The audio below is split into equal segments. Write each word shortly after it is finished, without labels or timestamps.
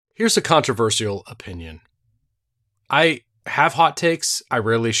Here's a controversial opinion. I have hot takes. I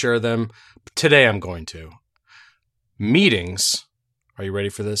rarely share them. Today I'm going to. Meetings, are you ready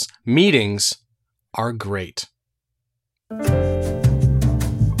for this? Meetings are great.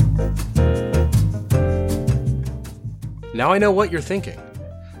 Now I know what you're thinking.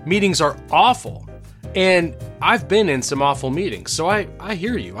 Meetings are awful. And I've been in some awful meetings, so I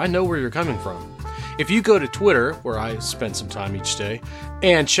hear you. I know where you're coming from. If you go to Twitter, where I spend some time each day,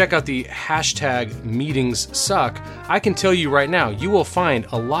 and check out the hashtag meetings suck, I can tell you right now, you will find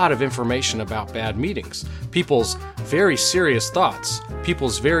a lot of information about bad meetings. People's very serious thoughts,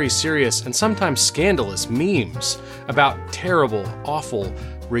 people's very serious and sometimes scandalous memes about terrible, awful,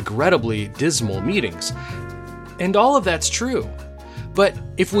 regrettably dismal meetings. And all of that's true. But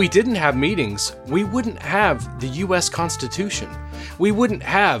if we didn't have meetings, we wouldn't have the U.S. Constitution. We wouldn't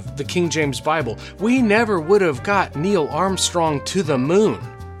have the King James Bible. We never would have got Neil Armstrong to the moon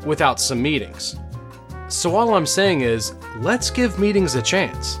without some meetings. So all I'm saying is, let's give meetings a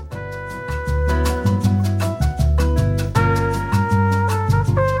chance.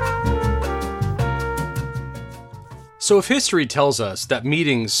 So if history tells us that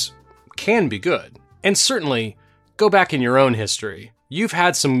meetings can be good, and certainly go back in your own history, you've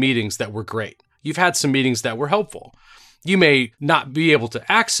had some meetings that were great. You've had some meetings that were helpful. You may not be able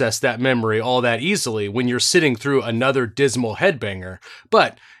to access that memory all that easily when you're sitting through another dismal headbanger,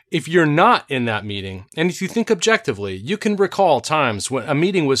 but if you're not in that meeting, and if you think objectively, you can recall times when a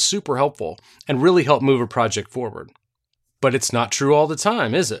meeting was super helpful and really helped move a project forward. But it's not true all the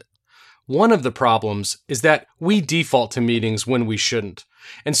time, is it? One of the problems is that we default to meetings when we shouldn't.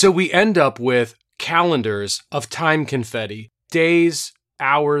 And so we end up with calendars of time confetti, days,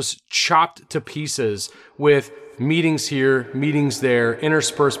 hours chopped to pieces with meetings here, meetings there,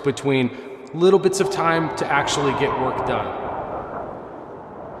 interspersed between little bits of time to actually get work done.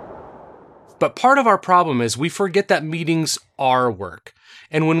 But part of our problem is we forget that meetings are work.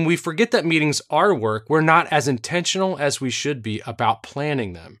 And when we forget that meetings are work, we're not as intentional as we should be about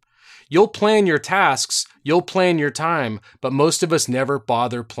planning them. You'll plan your tasks, you'll plan your time, but most of us never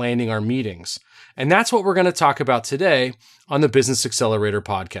bother planning our meetings. And that's what we're going to talk about today on the Business Accelerator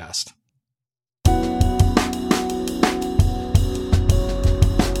podcast.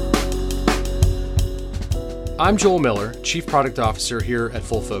 I'm Joel Miller, Chief Product Officer here at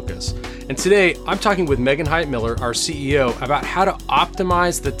Full Focus. And today I'm talking with Megan Hyatt Miller, our CEO, about how to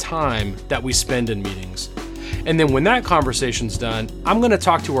optimize the time that we spend in meetings. And then when that conversation's done, I'm going to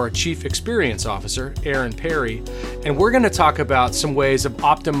talk to our Chief Experience Officer, Aaron Perry, and we're going to talk about some ways of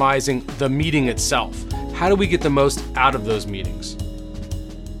optimizing the meeting itself. How do we get the most out of those meetings?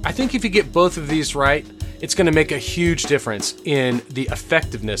 I think if you get both of these right, it's going to make a huge difference in the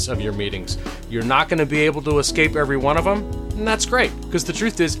effectiveness of your meetings. You're not going to be able to escape every one of them, and that's great, because the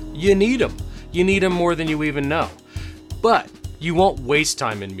truth is, you need them. You need them more than you even know. But you won't waste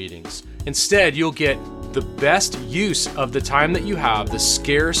time in meetings. Instead, you'll get the best use of the time that you have, the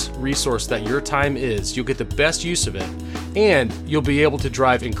scarce resource that your time is. You'll get the best use of it, and you'll be able to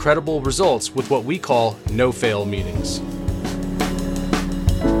drive incredible results with what we call no-fail meetings.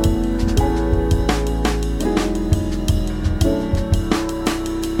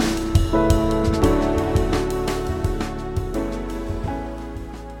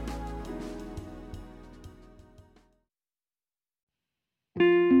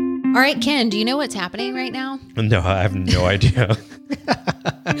 All right, Ken, do you know what's happening right now? No, I have no idea.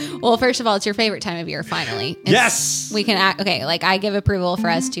 Well, first of all, it's your favorite time of year, finally. Yes! We can act, okay, like I give approval for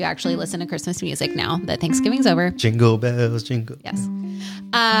us to actually listen to Christmas music now that Thanksgiving's over. Jingle bells, jingle. Yes.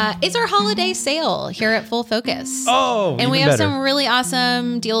 It's our holiday sale here at Full Focus. Oh, and we have some really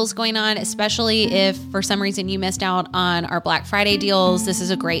awesome deals going on, especially if for some reason you missed out on our Black Friday deals. This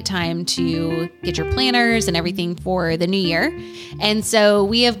is a great time to get your planners and everything for the new year. And so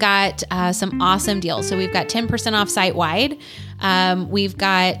we have got some awesome deals. So we've got 10% off site-wide. We've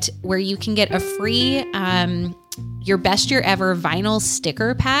got where you can get a free Your Best Year Ever vinyl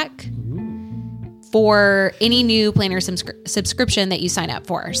sticker pack for any new planner subscription that you sign up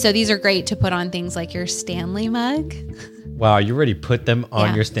for. So these are great to put on things like your Stanley mug. Wow, you already put them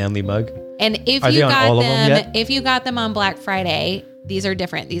on your Stanley mug? And if you got them on Black Friday, these are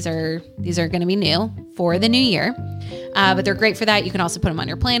different. These are going to be new for the new year. But they're great for that. You can also put them on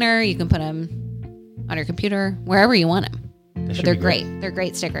your planner. You can put them on your computer, wherever you want them. But they're great. They're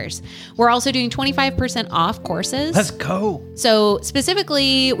great stickers. We're also doing 25% off courses. Let's go. So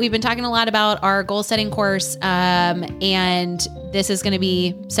specifically, we've been talking a lot about our goal setting course, and this is going to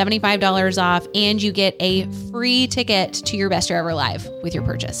be $75 off, and you get a free ticket to your Best Year Ever Live with your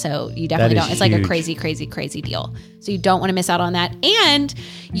purchase. So you definitely don't. It's like a crazy, crazy, crazy deal. So you don't want to miss out on that. And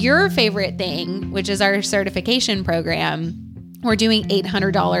your favorite thing, which is our certification program, we're doing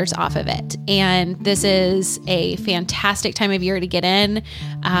 $800 off of it. And this is a fantastic time of year to get in.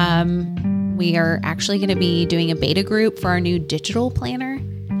 We are actually going to be doing a beta group for our new digital planner.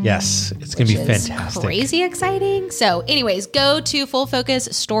 Yes, it's going to be fantastic. Crazy exciting. So anyways, go to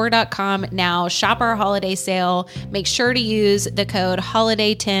fullfocusstore.com now, shop our holiday sale. Make sure to use the code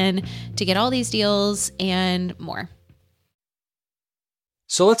HOLIDAY10 to get all these deals and more.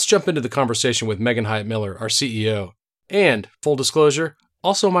 So let's jump into the conversation with Megan Hyatt Miller, our CEO. And, full disclosure,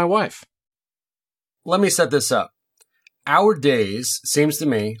 also my wife. Let me set this up. Our days, seems to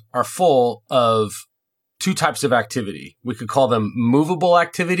me, are full of two types of activity. We could call them movable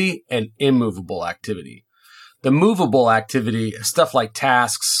activity and immovable activity. The movable activity is stuff like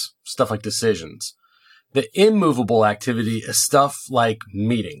tasks, stuff like decisions. The immovable activity is stuff like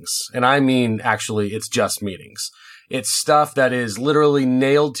meetings. And I mean, actually, it's just meetings. It's stuff that is literally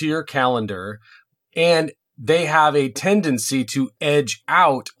nailed to your calendar, and they have a tendency to edge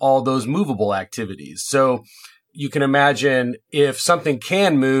out all those movable activities. So you can imagine if something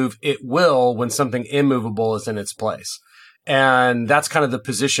can move, it will when something immovable is in its place. And that's kind of the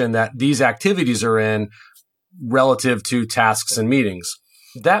position that these activities are in relative to tasks and meetings.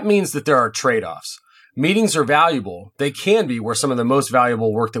 That means that there are trade-offs. Meetings are valuable. They can be where some of the most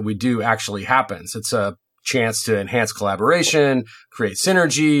valuable work that we do actually happens. It's a chance to enhance collaboration, create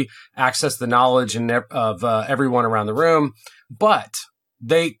synergy, access the knowledge of everyone around the room. But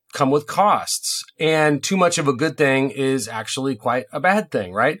they come with costs, and too much of a good thing is actually quite a bad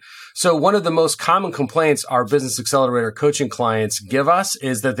thing, right? So one of the most common complaints our Business Accelerator coaching clients give us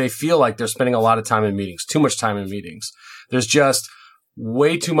is that they feel like they're spending a lot of time in meetings, too much time in meetings. There's just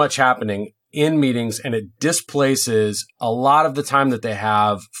way too much happening in meetings, and it displaces a lot of the time that they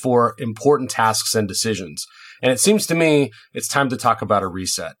have for important tasks and decisions. And it seems to me it's time to talk about a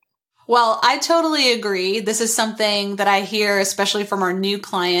reset. Well, I totally agree. This is something that I hear, especially from our new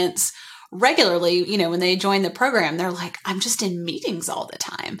clients regularly. You know, when they join the program, they're like, I'm just in meetings all the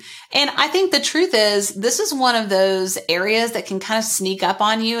time. And I think the truth is, this is one of those areas that can kind of sneak up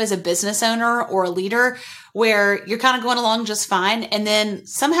on you as a business owner or a leader, where you're kind of going along just fine. And then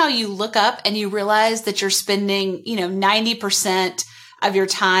somehow you look up and you realize that you're spending, 90% of your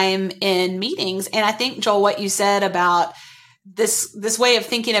time in meetings. And I think, Joel, what you said about this way of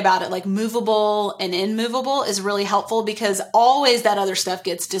thinking about it, like movable and immovable, is really helpful, because always that other stuff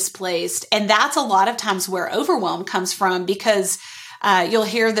gets displaced. And that's a lot of times where overwhelm comes from, because you'll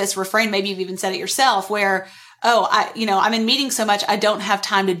hear this refrain, maybe you've even said it yourself, where, I'm in meetings so much, I don't have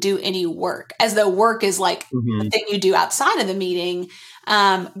time to do any work, as though work is like the thing you do outside of the meeting.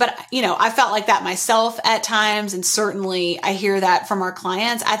 But I felt like that myself at times. And certainly I hear that from our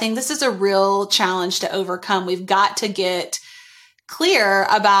clients. I think this is a real challenge to overcome. We've got to get clear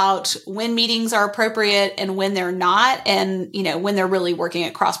about when meetings are appropriate and when they're not, and, when they're really working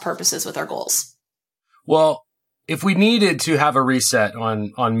at cross purposes with our goals. Well, if we needed to have a reset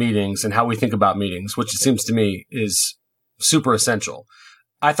on meetings and how we think about meetings, which it seems to me is super essential,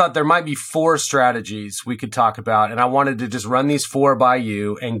 I thought there might be 4 strategies we could talk about, and I wanted to just run these 4 by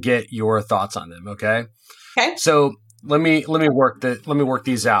you and get your thoughts on them. Okay. Okay. So let me work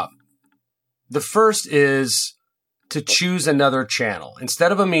these out. The first is to choose another channel.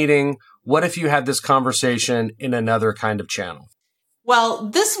 Instead of a meeting, what if you had this conversation in another kind of channel? Well,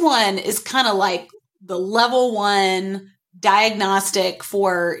 this one is kind of like the level 1 diagnostic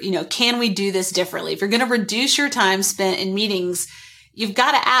for, can we do this differently? If you're going to reduce your time spent in meetings, you've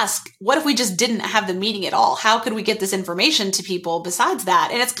got to ask, what if we just didn't have the meeting at all? How could we get this information to people besides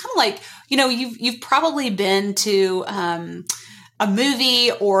that? And it's kind of like, you've probably been to a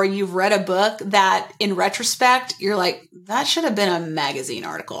movie, or you've read a book that in retrospect, you're like, that should have been a magazine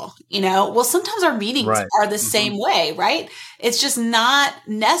article, Well, sometimes our meetings are the same way, right? It's just not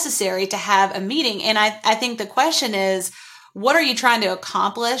necessary to have a meeting. And I think the question is, what are you trying to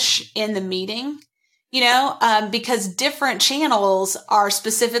accomplish in the meeting? Because different channels are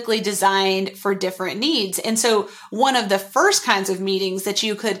specifically designed for different needs. And so one of the first kinds of meetings that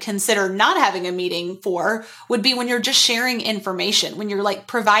you could consider not having a meeting for would be when you're just sharing information, when you're like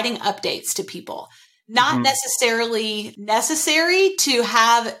providing updates to people. Not necessarily necessary to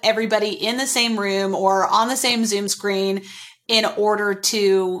have everybody in the same room or on the same Zoom screen in order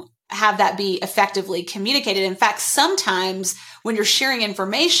to have that be effectively communicated. In fact, sometimes when you're sharing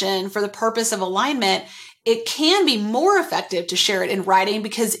information for the purpose of alignment, it can be more effective to share it in writing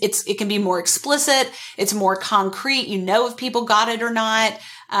because it can be more explicit. It's more concrete. You know if people got it or not.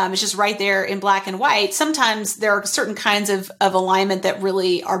 It's just right there in black and white. Sometimes there are certain kinds of alignment that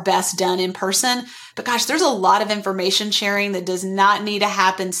really are best done in person. But gosh, there's a lot of information sharing that does not need to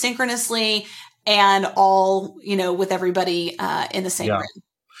happen synchronously and all, with everybody in the same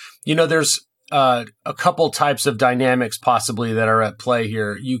room. There's a couple types of dynamics possibly that are at play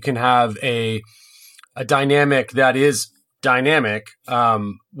here. You can have a dynamic that is dynamic,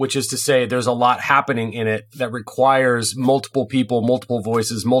 which is to say there's a lot happening in it that requires multiple people, multiple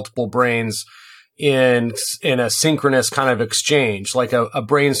voices, multiple brains in a synchronous kind of exchange, like a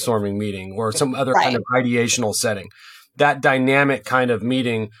brainstorming meeting or some other kind of ideational setting. That dynamic kind of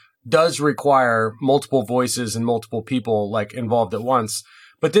meeting does require multiple voices and multiple people like involved at once.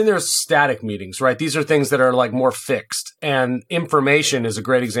 But then there's static meetings, right? These are things that are like more fixed, and information is a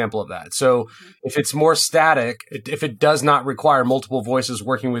great example of that. So if it's more static, if it does not require multiple voices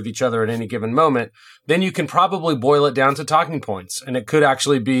working with each other at any given moment, then you can probably boil it down to talking points, and it could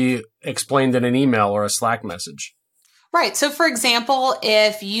actually be explained in an email or a Slack message. Right. So for example,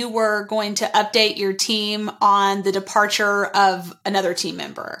 if you were going to update your team on the departure of another team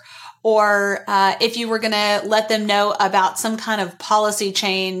member, or if you were going to let them know about some kind of policy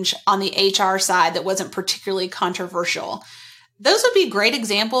change on the HR side that wasn't particularly controversial, those would be great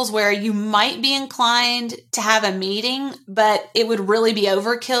examples where you might be inclined to have a meeting, but it would really be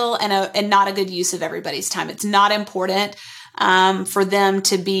overkill and not a good use of everybody's time. It's not important for them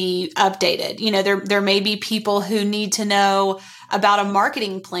to be updated. There may be people who need to know about a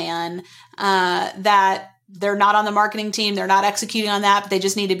marketing plan that they're not on the marketing team. They're not executing on that, but they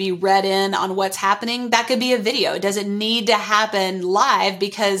just need to be read in on what's happening. That could be a video. It doesn't need to happen live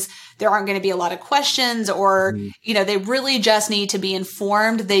because there aren't going to be a lot of questions or, they really just need to be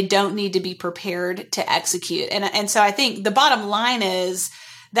informed. They don't need to be prepared to execute. And so I think the bottom line is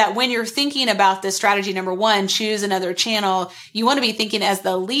that when you're thinking about this strategy, number one, choose another channel, you want to be thinking as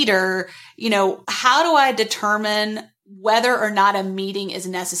the leader, how do I determine whether or not a meeting is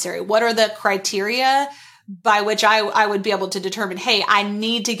necessary? What are the criteria by which I would be able to determine, hey, I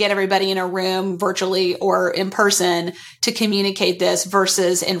need to get everybody in a room virtually or in person to communicate this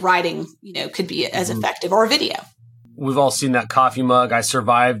versus in writing, could be as effective, or video. We've all seen that coffee mug. I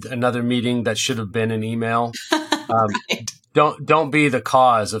survived another meeting that should have been an email. Right. Don't be the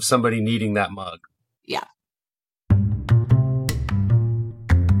cause of somebody needing that mug. Yeah.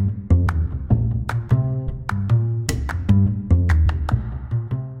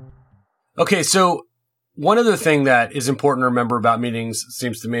 Okay, so one other thing that is important to remember about meetings, it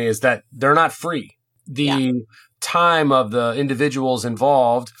seems to me, is that they're not free. The time of the individuals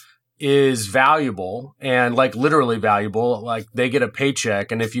involved is valuable and like literally valuable. Like they get a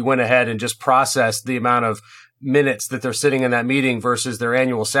paycheck. And if you went ahead and just processed the amount of minutes that they're sitting in that meeting versus their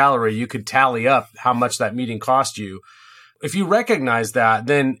annual salary, you could tally up how much that meeting cost you. If you recognize that,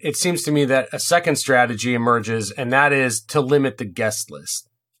 then it seems to me that a second strategy emerges, and that is to limit the guest list.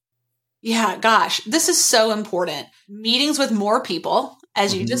 Yeah, gosh, this is so important. Meetings with more people,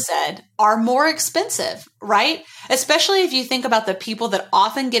 as you just said, are more expensive, right? Especially if you think about the people that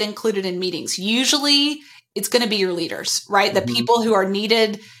often get included in meetings. Usually it's going to be your leaders, right? The people who are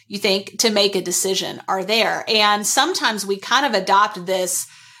needed, you think, to make a decision are there. And sometimes we kind of adopt this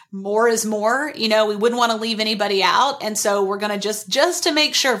more is more, we wouldn't want to leave anybody out. And so we're going to just to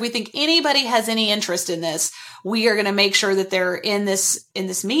make sure if we think anybody has any interest in this, we are going to make sure that they're in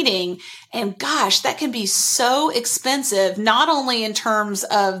this meeting. And gosh, that can be so expensive, not only in terms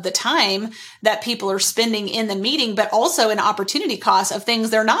of the time that people are spending in the meeting, but also an opportunity cost of things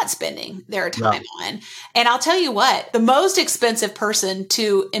they're not spending their time on. And I'll tell you what, the most expensive person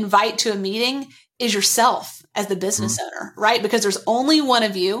to invite to a meeting is yourself as the business owner, right? Because there's only one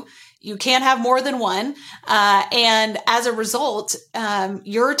of you. You can't have more than one. And as a result,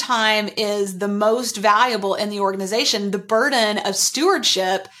 your time is the most valuable in the organization. The burden of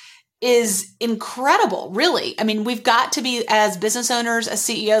stewardship is incredible, really. I mean, we've got to be, as business owners, as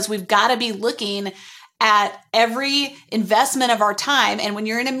CEOs, we've got to be looking at every investment of our time. And when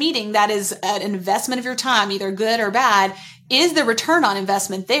you're in a meeting, that is an investment of your time, either good or bad. Is the return on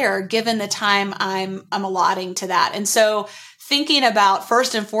investment there given the time I'm allotting to that? And so thinking about,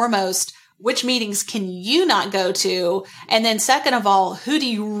 first and foremost, which meetings can you not go to? And then second of all, who do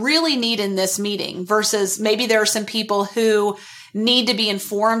you really need in this meeting versus maybe there are some people who need to be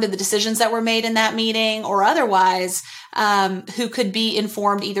informed of the decisions that were made in that meeting or otherwise, who could be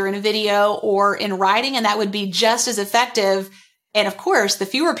informed either in a video or in writing. And that would be just as effective And of course, the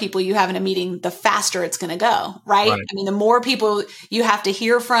fewer people you have in a meeting, the faster it's going to go, right? I mean, the more people you have to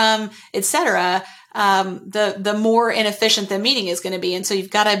hear from, et cetera, the more inefficient the meeting is going to be. And so you've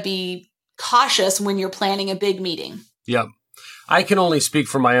got to be cautious when you're planning a big meeting. Yep. I can only speak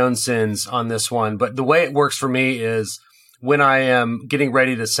for my own sins on this one, but the way it works for me is when I am getting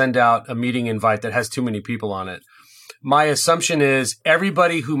ready to send out a meeting invite that has too many people on it, my assumption is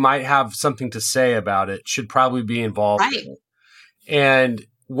everybody who might have something to say about it should probably be involved. Right. In it. And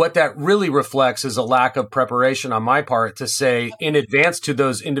what that really reflects is a lack of preparation on my part to say in advance to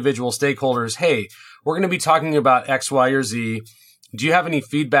those individual stakeholders, hey, we're going to be talking about X, Y, or Z. Do you have any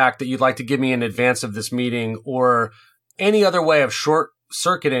feedback that you'd like to give me in advance of this meeting or any other way of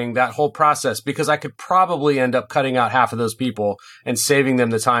short-circuiting that whole process? Because I could probably end up cutting out half of those people and saving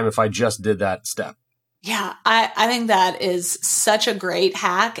them the time if I just did that step. Yeah, I think that is such a great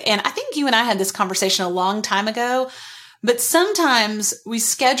hack. And I think you and I had this conversation a long time ago, but sometimes we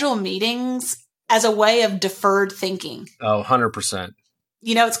schedule meetings as a way of deferred thinking. Oh, 100%.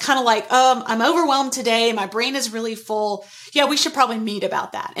 You know, it's kind of like, I'm overwhelmed today. My brain is really full. Yeah, we should probably meet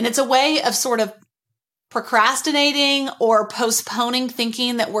about that. And it's a way of sort of procrastinating or postponing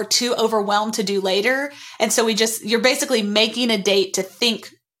thinking that we're too overwhelmed to do later. And so you're basically making a date to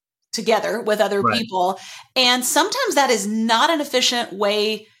think together with other people. And sometimes that is not an efficient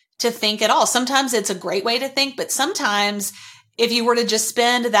way to think at all. Sometimes it's a great way to think, but sometimes if you were to just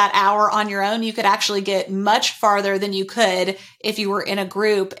spend that hour on your own, you could actually get much farther than you could if you were in a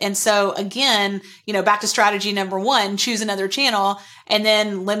group. And so again, back to strategy number 1, choose another channel, and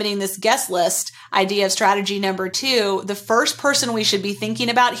then limiting this guest list idea of strategy number 2. The first person we should be thinking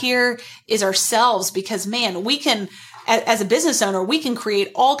about here is ourselves, because man, we can, as a business owner, we can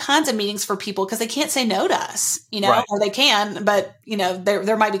create all kinds of meetings for people because they can't say no to us, or they can, but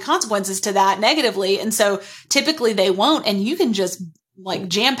there might be consequences to that negatively. And so typically they won't, and you can just like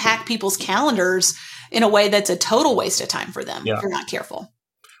jam pack people's calendars in a way that's a total waste of time for them if you're not careful.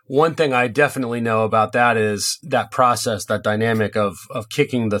 One thing I definitely know about that is that process, that dynamic of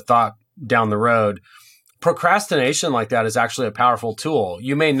kicking the thought down the road. Procrastination like that is actually a powerful tool.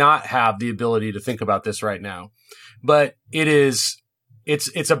 You may not have the ability to think about this right now, but it's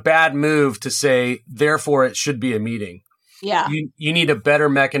a bad move to say, therefore it should be a meeting. Yeah. You need a better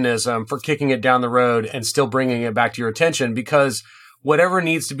mechanism for kicking it down the road and still bringing it back to your attention, because whatever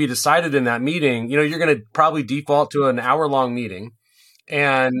needs to be decided in that meeting, you're going to probably default to an hour-long meeting,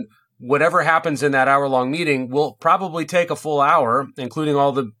 and whatever happens in that hour-long meeting will probably take a full hour, including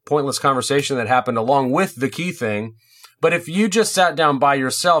all the pointless conversation that happened along with the key thing. But if you just sat down by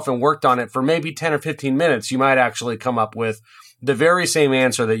yourself and worked on it for maybe 10 or 15 minutes, you might actually come up with the very same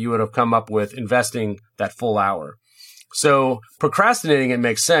answer that you would have come up with investing that full hour. So procrastinating, it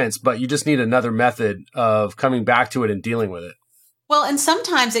makes sense, but you just need another method of coming back to it and dealing with it. Well, and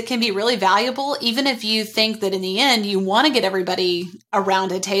sometimes it can be really valuable, even if you think that in the end you want to get everybody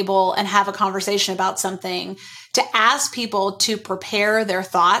around a table and have a conversation about something, to ask people to prepare their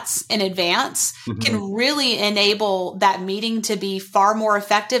thoughts in advance can really enable that meeting to be far more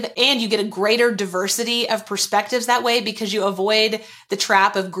effective. And you get a greater diversity of perspectives that way, because you avoid the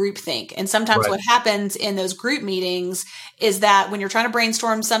trap of groupthink. And sometimes what happens in those group meetings is that when you're trying to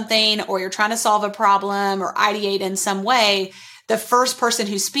brainstorm something, or you're trying to solve a problem or ideate in some way, the first person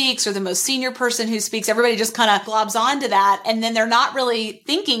who speaks or the most senior person who speaks, everybody just kind of globs onto that. And then they're not really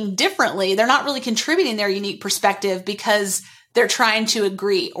thinking differently. They're not really contributing their unique perspective because they're trying to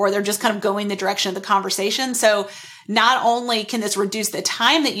agree, or they're just kind of going the direction of the conversation. So not only can this reduce the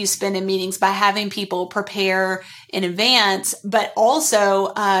time that you spend in meetings by having people prepare in advance, but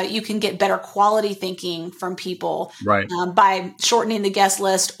also you can get better quality thinking from people by shortening the guest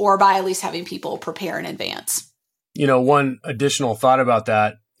list, or by at least having people prepare in advance. One additional thought about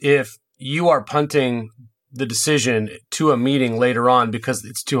that, if you are punting the decision to a meeting later on because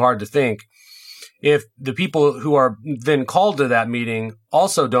it's too hard to think, if the people who are then called to that meeting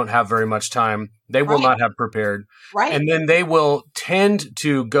also don't have very much time, they will not have prepared. Right. And then they will tend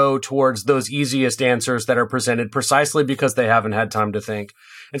to go towards those easiest answers that are presented precisely because they haven't had time to think.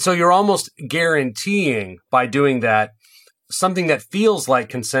 And so you're almost guaranteeing by doing that something that feels like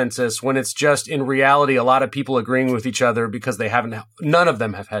consensus when it's just in reality a lot of people agreeing with each other because none of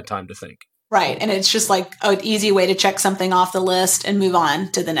them have had time to think. Right. And it's just like an easy way to check something off the list and move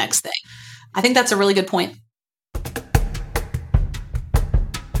on to the next thing. I think that's a really good point.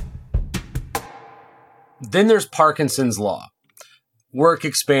 Then there's Parkinson's law. Work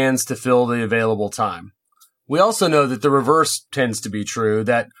expands to fill the available time. We also know that the reverse tends to be true,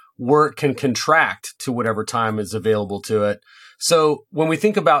 that work can contract to whatever time is available to it. So when we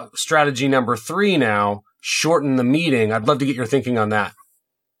think about strategy number 3 now, shorten the meeting? I'd love to get your thinking on that.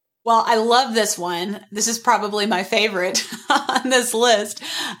 Well, I love this one. This is probably my favorite on this list,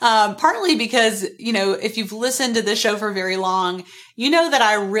 partly because, if you've listened to this show for very long, you know that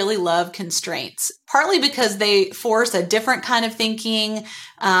I really love constraints, partly because they force a different kind of thinking,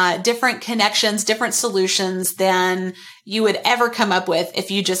 different connections, different solutions than you would ever come up with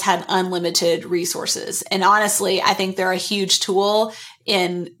if you just had unlimited resources. And honestly, I think they're a huge tool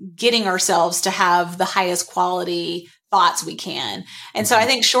in getting ourselves to have the highest quality thoughts we can. And so I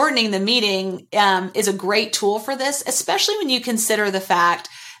think shortening the meeting is a great tool for this, especially when you consider the fact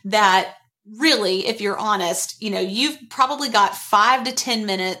that really, if you're honest, you've probably got 5 to 10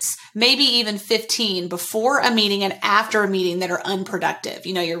 minutes, maybe even 15 before a meeting and after a meeting that are unproductive.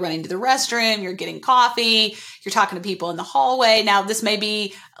 You're running to the restroom, you're getting coffee, you're talking to people in the hallway. Now, this may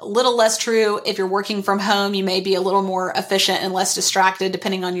be a little less true if you're working from home. You may be a little more efficient and less distracted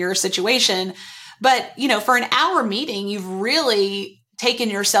depending on your situation. But, for an hour meeting, you've really taken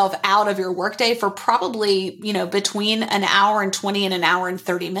yourself out of your workday for probably, between an hour and 20 and an hour and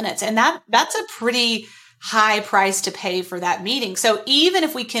 30 minutes. And that's a pretty high price to pay for that meeting. So even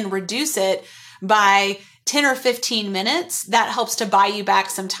if we can reduce it by 10 or 15 minutes, that helps to buy you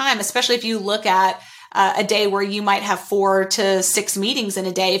back some time, especially if you look at a day where you might have 4 to 6 meetings in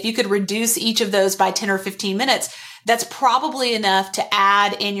a day. If you could reduce each of those by 10 or 15 minutes, that's probably enough to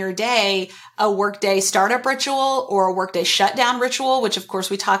add in your day a workday startup ritual or a workday shutdown ritual, which of course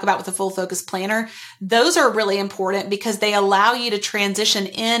we talk about with the Full Focus Planner. Those are really important because they allow you to transition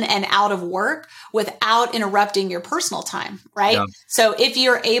in and out of work without interrupting your personal time, right? Yeah. So if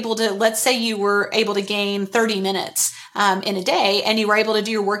you're able to, let's say you were able to gain 30 minutes in a day and you were able to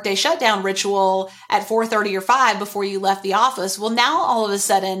do your workday shutdown ritual at 4:30 or 5 before you left the office. Well, now all of a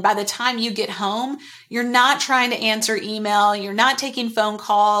sudden, by the time you get home, you're not trying to answer email. You're not taking phone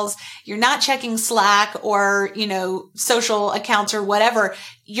calls. You're not checking Slack or, social accounts or whatever.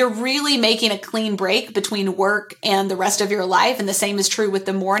 You're really making a clean break between work and the rest of your life. And the same is true with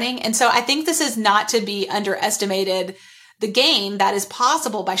the morning. And so I think this is not to be underestimated, the gain that is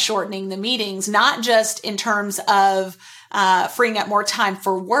possible by shortening the meetings, not just in terms of freeing up more time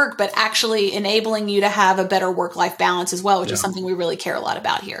for work, but actually enabling you to have a better work-life balance as well, which is something we really care a lot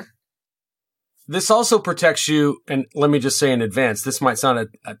about here. This also protects you, and let me just say in advance, this might sound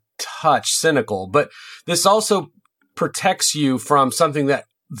a touch cynical, but this also protects you from something that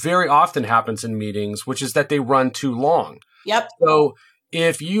very often happens in meetings, which is that they run too long. Yep. So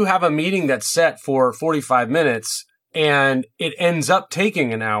if you have a meeting that's set for 45 minutes and it ends up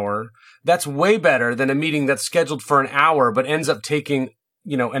taking an hour, that's way better than a meeting that's scheduled for an hour but ends up taking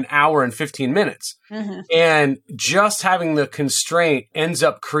an hour and 15 minutes. Mm-hmm. And just having the constraint ends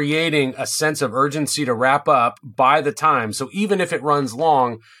up creating a sense of urgency to wrap up by the time. So even if it runs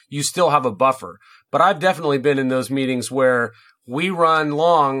long, you still have a buffer. But I've definitely been in those meetings where we run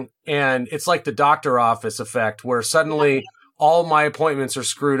long and it's like the doctor office effect where suddenly all my appointments are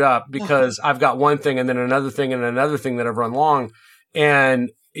screwed up because I've got one thing and then another thing and another thing that have run long.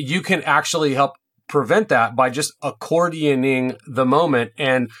 And you can actually help prevent that by just accordioning the moment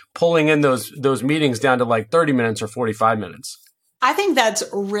and pulling in those meetings down to like 30 minutes or 45 minutes. I think that's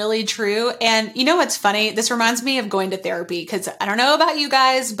really true. And what's funny? This reminds me of going to therapy because I don't know about you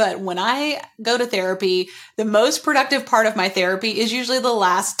guys, but when I go to therapy, the most productive part of my therapy is usually the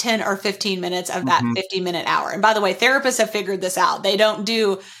last 10 or 15 minutes of that 50-minute hour. And by the way, therapists have figured this out. They don't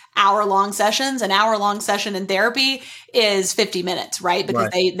do hour-long sessions. An hour-long session in therapy is 50 minutes, right? Because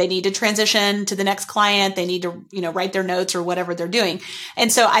they need to transition to the next client. They need to, write their notes or whatever they're doing.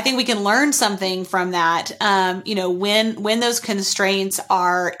 And so I think we can learn something from that. When those constraints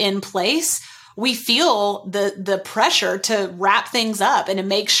are in place, we feel the pressure to wrap things up and to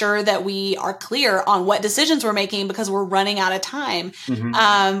make sure that we are clear on what decisions we're making because we're running out of time.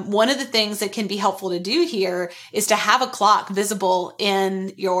 Mm-hmm. One of the things that can be helpful to do here is to have a clock visible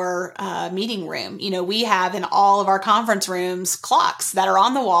in your meeting room. We have in all of our conference rooms clocks that are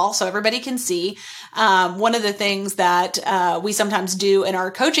on the wall so everybody can see. One of the things that we sometimes do in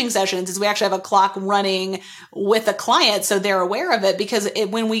our coaching sessions is we actually have a clock running with a client so they're aware of it because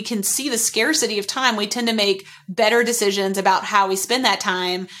when we can see the scarcity of time, we tend to make better decisions about how we spend that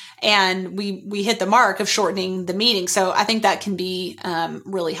time and we hit the mark of shortening the meeting. So I think that can be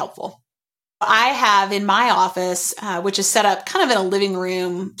really helpful. I have in my office, which is set up kind of in a living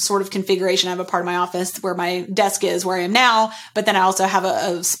room sort of configuration. I have a part of my office where my desk is where I am now, but then I also have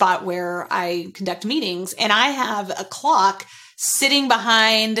a spot where I conduct meetings and I have a clock sitting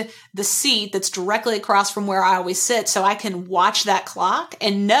behind the seat that's directly across from where I always sit so I can watch that clock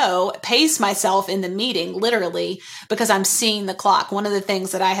and pace myself in the meeting, literally, because I'm seeing the clock. One of the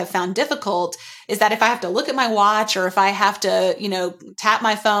things that I have found difficult is that if I have to look at my watch or if I have to, tap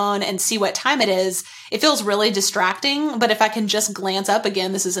my phone and see what time it is, it feels really distracting. But if I can just glance up,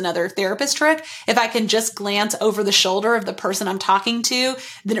 again, this is another therapist trick. If I can just glance over the shoulder of the person I'm talking to,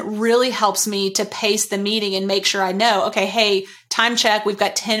 then it really helps me to pace the meeting and make sure I know, okay, hey, time check, we've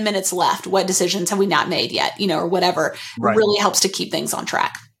got 10 minutes left. What decisions have we not made yet, or whatever. Right. It really helps to keep things on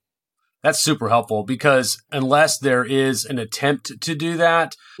track. That's super helpful because unless there is an attempt to do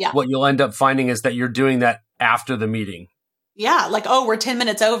that, what you'll end up finding is that you're doing that after the meeting. Yeah. Like, oh, we're 10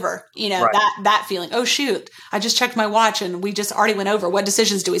 minutes over, right. that feeling. Oh, shoot, I just checked my watch and we just already went over. What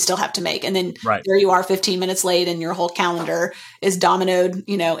decisions do we still have to make? And then there you are 15 minutes late and your whole calendar is dominoed,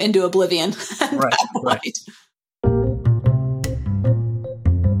 into oblivion. Right.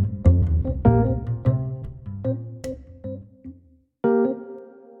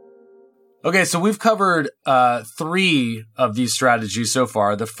 Okay, so we've covered 3 of these strategies so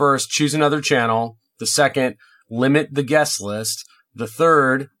far. The first, choose another channel. The second, limit the guest list. The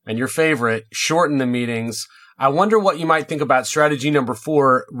third, and your favorite, shorten the meetings. I wonder what you might think about strategy number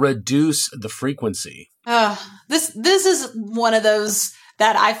 4, reduce the frequency. This is one of those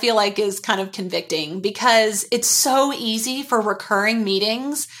that I feel like is kind of convicting because it's so easy for recurring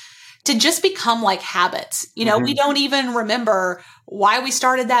meetings to just become like habits. We don't even remember why we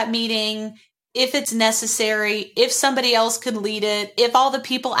started that meeting, if it's necessary, if somebody else could lead it, if all the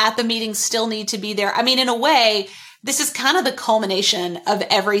people at the meeting still need to be there. I mean, in a way, this is kind of the culmination of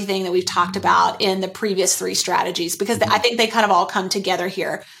everything that we've talked about in the previous 3 strategies, because I think they kind of all come together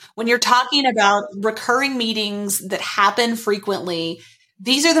here. When you're talking about recurring meetings that happen frequently,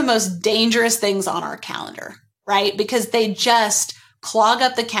 these are the most dangerous things on our calendar, right? Because they just clog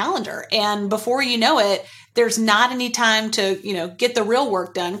up the calendar. And before you know it, there's not any time to, get the real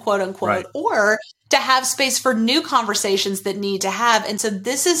work done, quote unquote, right. Or to have space for new conversations that need to have. And so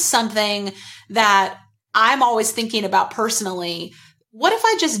this is something that I'm always thinking about personally. What if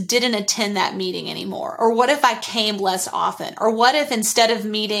I just didn't attend that meeting anymore? Or what if I came less often? Or what if instead of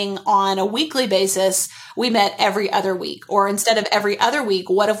meeting on a weekly basis, we met every other week? Or instead of every other week,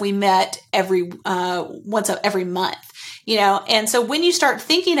 what if we met once every month? And so when you start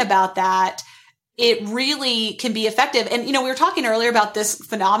thinking about that, it really can be effective. And, we were talking earlier about this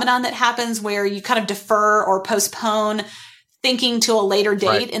phenomenon that happens where you kind of defer or postpone thinking to a later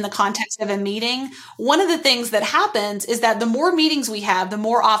date in the context of a meeting. One of the things that happens is that the more meetings we have, the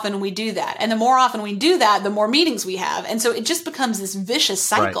more often we do that. And the more often we do that, the more meetings we have. And so it just becomes this vicious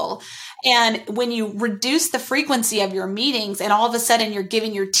cycle. Right. And when you reduce the frequency of your meetings and all of a sudden you're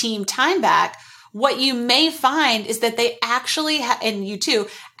giving your team time back, what you may find is that they actually, and you too,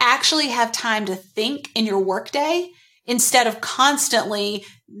 actually have time to think in your workday instead of constantly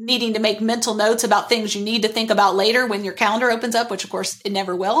needing to make mental notes about things you need to think about later when your calendar opens up, which of course it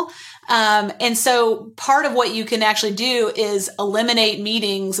never will. And so part of what you can actually do is eliminate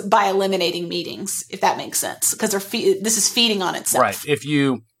meetings by eliminating meetings, if that makes sense, because this is feeding on itself. Right. If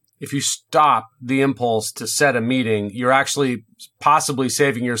you stop the impulse to set a meeting, you're actually possibly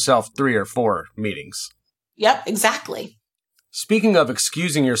saving yourself 3 or 4 meetings. Yep, exactly. Speaking of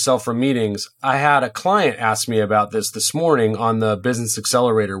excusing yourself from meetings, I had a client ask me about this morning on the Business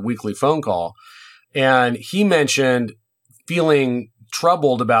Accelerator weekly phone call. And he mentioned feeling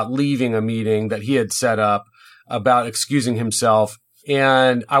troubled about leaving a meeting that he had set up, about excusing himself.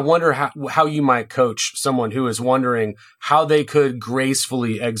 And I wonder how you might coach someone who is wondering how they could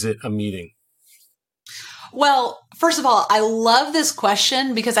gracefully exit a meeting. Well, first of all, I love this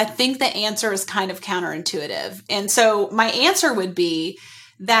question because I think the answer is kind of counterintuitive. And so my answer would be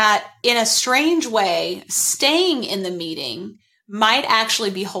that in a strange way, staying in the meeting might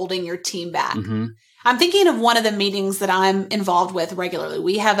actually be holding your team back. Mm-hmm. I'm thinking of one of the meetings that I'm involved with regularly.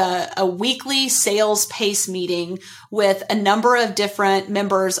 We have a weekly sales pace meeting with a number of different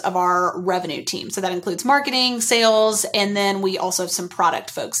members of our revenue team. So that includes marketing, sales, and then we also have some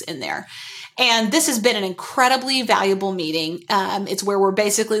product folks in there. And this has been an incredibly valuable meeting. It's where we're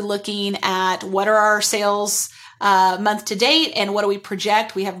basically looking at what are our sales month to date and what do we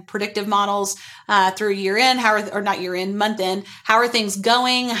project. We have predictive models through year end, month end. How are things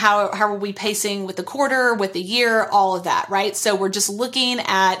going? How are we pacing with the quarter, with the year, all of that, right? So we're just looking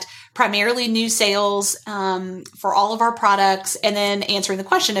at primarily new sales for all of our products and then answering the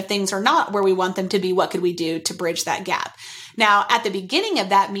question, if things are not where we want them to be, what could we do to bridge that gap? Now, at the beginning of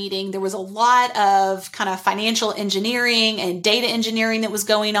that meeting, there was a lot of kind of financial engineering and data engineering that was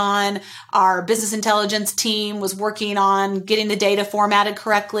going on. Our business intelligence team was working on getting the data formatted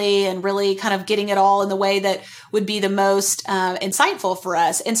correctly and really kind of getting it all in the way that would be the most insightful for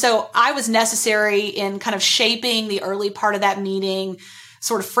us. And so I was necessary in kind of shaping the early part of that meeting,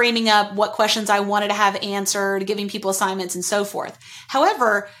 sort of framing up what questions I wanted to have answered, giving people assignments and so forth.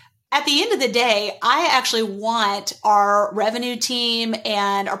 However, at the end of the day, I actually want our revenue team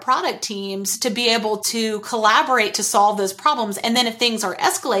and our product teams to be able to collaborate to solve those problems. And then if things are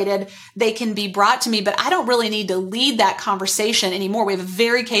escalated, they can be brought to me, but I don't really need to lead that conversation anymore. We have a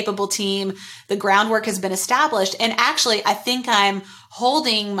very capable team. The groundwork has been established. And actually, I think I'm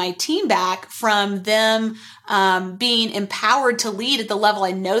holding my team back from them being empowered to lead at the level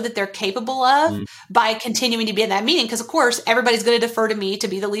I know that they're capable of by continuing to be in that meeting. Because, of course, everybody's going to defer to me to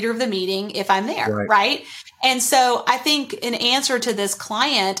be the leader of the meeting if I'm there, right? And so I think in answer to this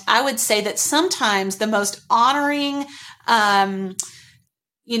client, I would say that sometimes the most honoring, kind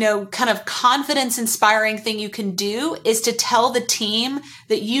of confidence inspiring thing you can do is to tell the team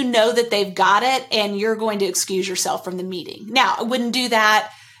that you know that they've got it and you're going to excuse yourself from the meeting. Now, I wouldn't do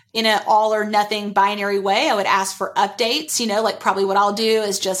that in an all or nothing binary way. I would ask for updates, like probably what I'll do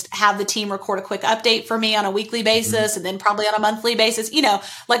is just have the team record a quick update for me on a weekly basis and then probably on a monthly basis,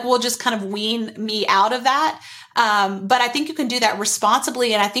 we'll just kind of wean me out of that. But I think you can do that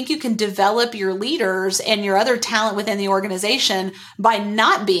responsibly. And I think you can develop your leaders and your other talent within the organization by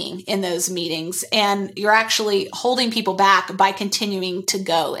not being in those meetings. And you're actually holding people back by continuing to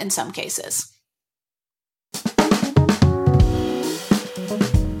go in some cases.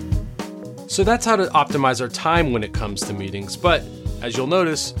 So that's how to optimize our time when it comes to meetings. But as you'll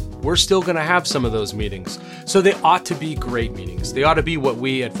notice, we're still going to have some of those meetings. So they ought to be great meetings. They ought to be what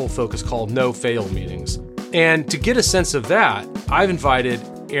we at Full Focus call no-fail meetings. And to get a sense of that, I've invited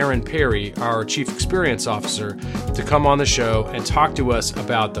Aaron Perry, our Chief Experience Officer, to come on the show and talk to us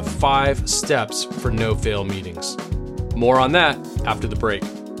about the 5 steps for no-fail meetings. More on that after the break.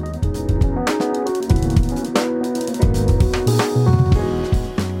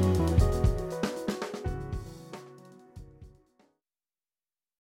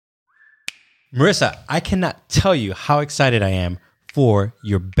 Marissa, I cannot tell you how excited I am for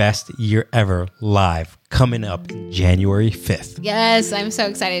your best year ever live coming up January 5th. Yes, I'm so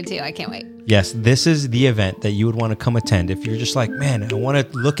excited too. I can't wait. Yes, this is the event that you would want to come attend if you're just like, man, I want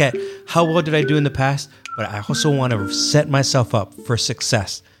to look at how well did I do in the past, but I also want to set myself up for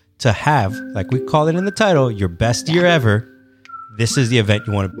success to have, like we call it in the title, your best year ever. This is the event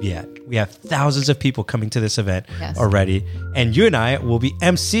you want to be at. We have thousands of people coming to this event already. And you and I will be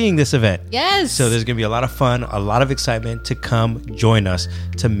emceeing this event. Yes. So there's going to be a lot of fun, a lot of excitement to come join us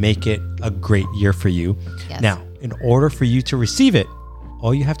to make it a great year for you. Yes. Now, in order for you to receive it,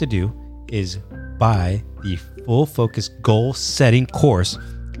 all you have to do is buy the Full Focus Goal Setting course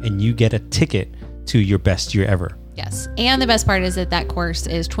and you get a ticket to your best year ever. Yes. And the best part is that course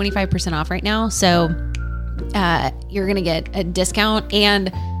is 25% off right now. So you're going to get a discount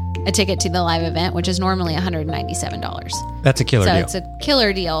and a ticket to the live event, which is normally $197. That's a killer deal. So it's a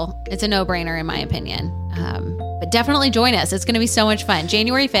killer deal. It's a no-brainer in my opinion. But definitely join us. It's going to be so much fun.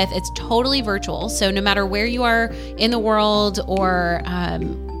 January 5th, it's totally virtual. So no matter where you are in the world or,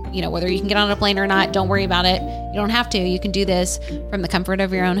 whether you can get on a plane or not, don't worry about it. You don't have to. You can do this from the comfort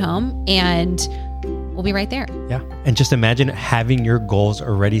of your own home and we'll be right there. Yeah. And just imagine having your goals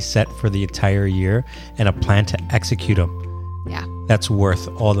already set for the entire year and a plan to execute them. Yeah. That's worth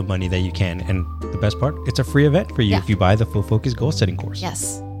all the money that you can. And the best part, it's a free event for you if you buy the Full Focus Goal Setting course.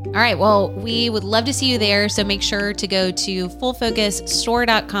 Yes. All right. Well, we would love to see you there. So make sure to go to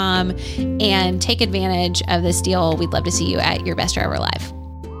fullfocusstore.com and take advantage of this deal. We'd love to see you at your best year ever live.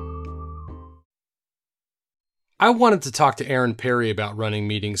 I wanted to talk to Aaron Perry about running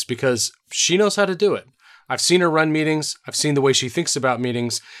meetings because she knows how to do it. I've seen her run meetings. I've seen the way she thinks about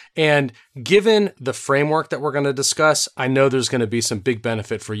meetings. And given the framework that we're going to discuss, I know there's going to be some big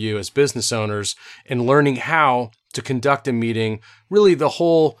benefit for you as business owners in learning how to conduct a meeting, really the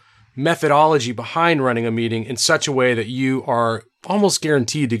whole methodology behind running a meeting in such a way that you are almost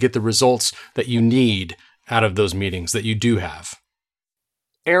guaranteed to get the results that you need out of those meetings that you do have.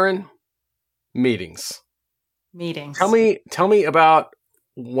 Aaron, meetings. Tell me about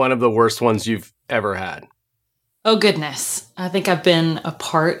one of the worst ones you've ever had. Oh, goodness. I think I've been a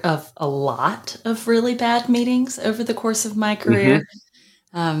part of a lot of really bad meetings over the course of my career.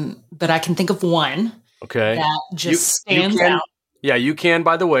 But I can think of one that just stands out. Yeah, you can,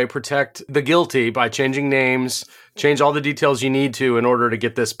 by the way, protect the guilty by changing names, change all the details you need to in order to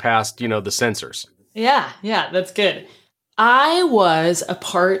get this past, the censors. Yeah, that's good. I was a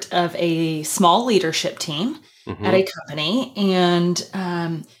part of a small leadership team at a company,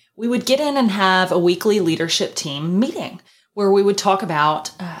 and we would get in and have a weekly leadership team meeting where we would talk about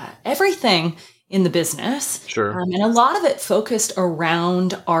everything in the business. Sure. And a lot of it focused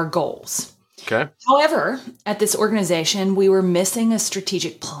around our goals. Okay. However, at this organization, we were missing a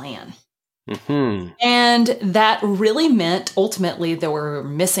strategic plan. And that really meant ultimately that we were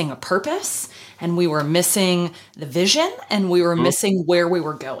missing a purpose, and we were missing the vision, and we were missing where we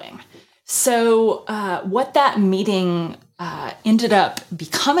were going. So what that meeting ended up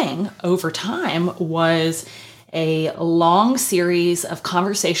becoming over time was a long series of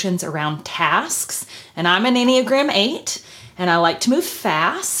conversations around tasks. And I'm an Enneagram 8, and I like to move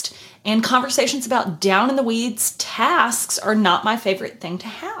fast. And conversations about down in the weeds tasks are not my favorite thing to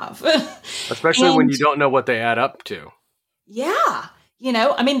have. Especially when you don't know what they add up to. Yeah.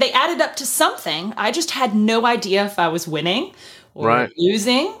 They added up to something. I just had no idea if I was winning or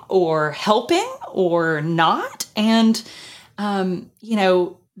losing or helping or not. And,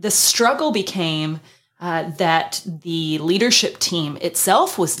 the struggle became that the leadership team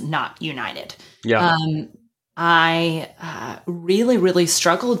itself was not united. Yeah. I really, really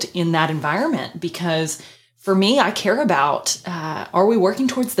struggled in that environment because for me, I care about, are we working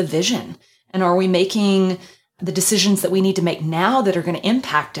towards the vision? And are we making the decisions that we need to make now that are going to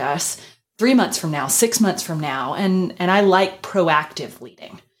impact us 3 months from now, 6 months from now? And I like proactive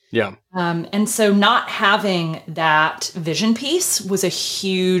leading. Yeah. And so not having that vision piece was a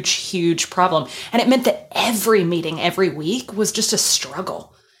huge, huge problem. And it meant that every meeting every week was just a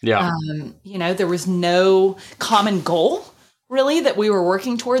struggle. Yeah. There was no common goal really that we were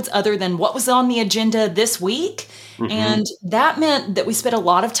working towards other than what was on the agenda this week. And that meant that we spent a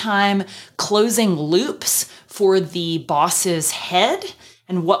lot of time closing loops for the boss's head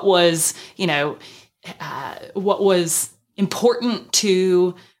and what was important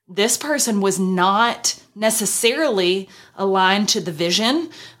to this person was not necessarily aligned to the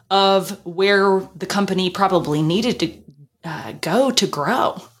vision of where the company probably needed to go to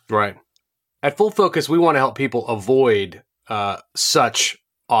grow. Right. At Full Focus, we want to help people avoid such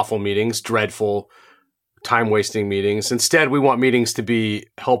awful meetings, dreadful, time-wasting meetings. Instead, we want meetings to be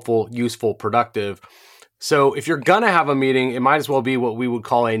helpful, useful, productive. So if you're going to have a meeting, it might as well be what we would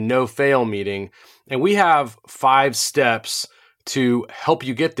call a no-fail meeting. And we have 5 steps to help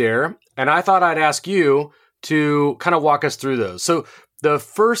you get there. And I thought I'd ask you to kind of walk us through those. So the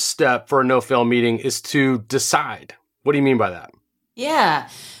first step for a no-fail meeting is to decide. What do you mean by that? Yeah.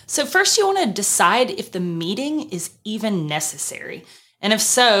 So first you want to decide if the meeting is even necessary. And if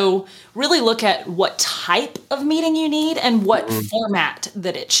so, really look at what type of meeting you need and what format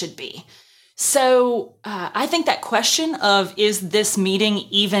that it should be. So I think that question of, is this meeting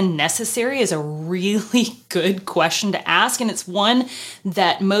even necessary, is a really good question to ask. And it's one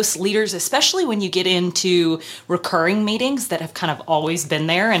that most leaders, especially when you get into recurring meetings that have kind of always been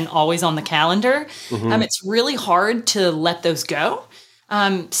there and always on the calendar, it's really hard to let those go.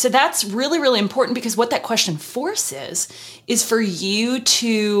 So that's really, really important because what that question forces is for you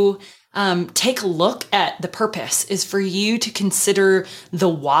to take a look at the purpose, is for you to consider the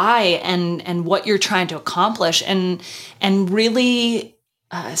why and what you're trying to accomplish and really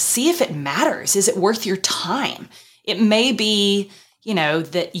see if it matters. Is it worth your time? It may be,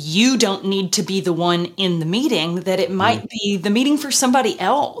 that you don't need to be the one in the meeting, that it might be the meeting for somebody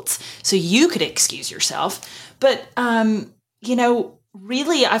else. So you could excuse yourself. But,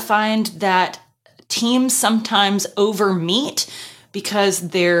 really, I find that teams sometimes overmeet because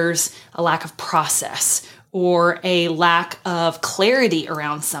there's a lack of process or a lack of clarity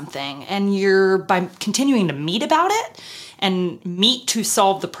around something. And by continuing to meet about it and meet to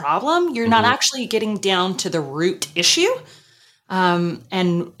solve the problem, you're not actually getting down to the root issue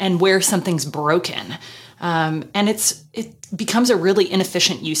and where something's broken. And it becomes a really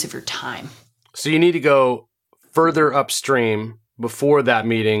inefficient use of your time. So you need to go further upstream before that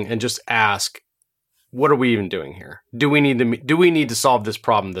meeting and just ask, what are we even doing here? Do we need to solve this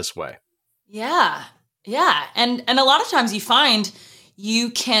problem this way? Yeah. Yeah. And a lot of times you find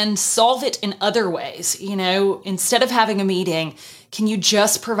you can solve it in other ways. Instead of having a meeting, can you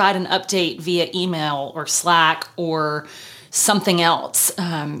just provide an update via email or Slack or something else,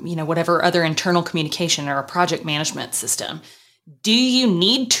 whatever other internal communication or a project management system? Do you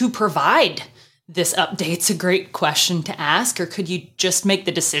need to provide this update? It's a great question to ask. Or could you just make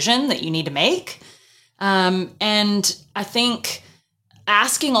the decision that you need to make? And I think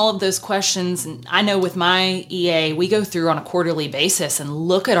asking all of those questions, and I know with my EA, we go through on a quarterly basis and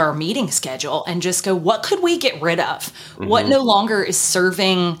look at our meeting schedule and just go, what could we get rid of? What no longer is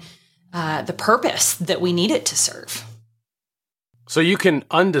serving the purpose that we need it to serve? So you can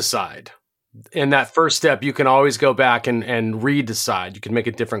undecide. In that first step, you can always go back and redecide. You can make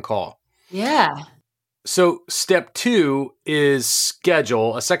a different call. Yeah. So step 2 is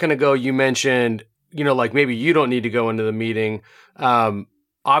schedule. A second ago, you mentioned, like maybe you don't need to go into the meeting.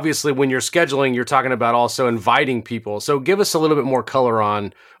 Obviously, when you're scheduling, you're talking about also inviting people. So give us a little bit more color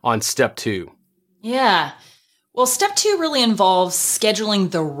on step 2. Yeah. Well, step 2 really involves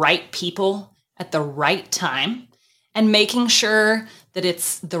scheduling the right people at the right time and making sure that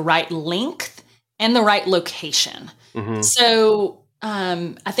it's the right length and the right location. Mm-hmm. So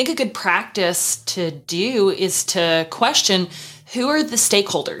I think a good practice to do is to question who are the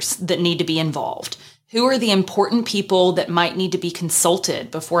stakeholders that need to be involved? Who are the important people that might need to be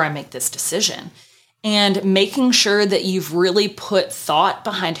consulted before I make this decision? And making sure that you've really put thought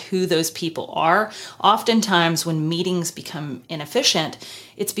behind who those people are. Oftentimes when meetings become inefficient,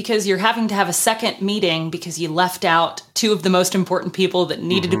 it's because you're having to have a second meeting because you left out 2 of the most important people that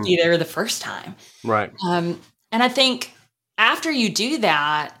needed to be there the first time. Right. And I think after you do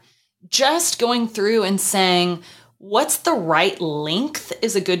that, just going through and saying, what's the right length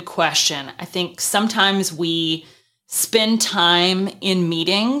is a good question. I think sometimes we spend time in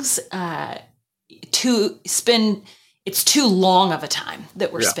meetings it's too long of a time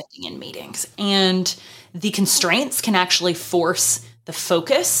that we're spending in meetings. And the constraints can actually force the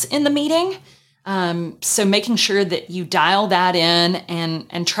focus in the meeting. So making sure that you dial that in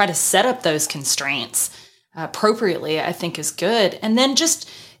and try to set up those constraints appropriately, I think is good. And then just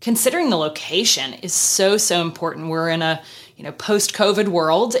considering the location is so important. We're in a post-COVID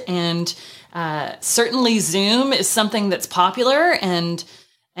world, and certainly Zoom is something that's popular and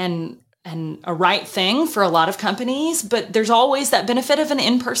a right thing for a lot of companies, but there's always that benefit of an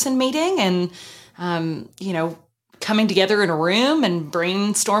in-person meeting and, coming together in a room and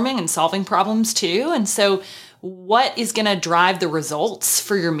brainstorming and solving problems too. And so what is going to drive the results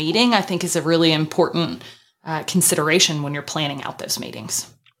for your meeting, I think, is a really important consideration when you're planning out those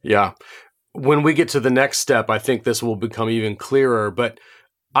meetings. Yeah. When we get to the next step, I think this will become even clearer, but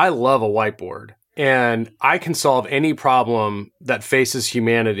I love a whiteboard. And I can solve any problem that faces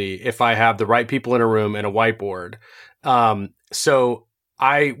humanity if I have the right people in a room and a whiteboard. So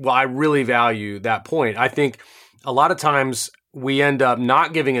I really value that point. I think a lot of times we end up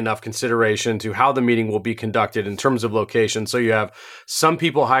not giving enough consideration to how the meeting will be conducted in terms of location. So you have some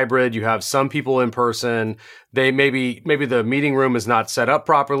people hybrid, you have some people in person. They maybe the meeting room is not set up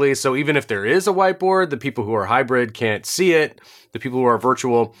properly. So even if there is a whiteboard, the people who are hybrid can't see it. The people who are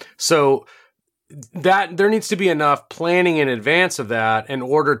virtual. So that there needs to be enough planning in advance of that in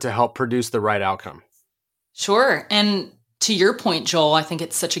order to help produce the right outcome. Sure. And to your point, Joel, I think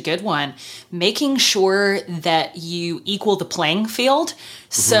it's such a good one. Making sure that you equal the playing field.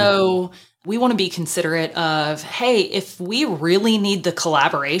 Mm-hmm. So we want to be considerate of, hey, if we really need the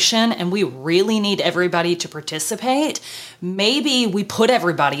collaboration and we really need everybody to participate, maybe we put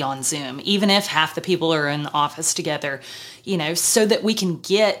everybody on Zoom, even if half the people are in the office together, so that we can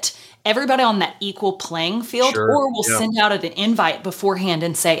get everybody on that equal playing field. Sure. Or we'll send out an invite beforehand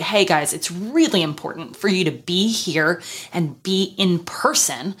and say, hey guys, it's really important for you to be here and be in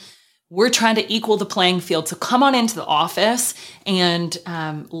person. We're trying to equal the playing field. So come on into the office and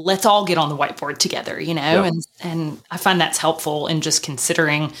let's all get on the whiteboard together, and I find that's helpful in just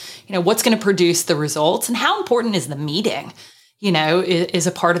considering, what's going to produce the results and how important is the meeting, is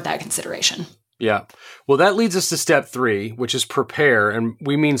a part of that consideration. Yeah. Well, that leads us to step 3, which is prepare. And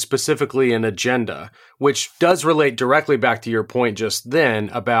we mean specifically an agenda, which does relate directly back to your point just then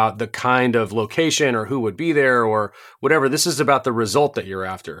about the kind of location or who would be there or whatever. This is about the result that you're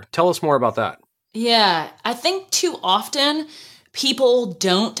after. Tell us more about that. Yeah. I think too often people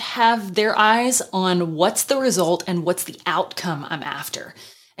don't have their eyes on what's the result and what's the outcome I'm after.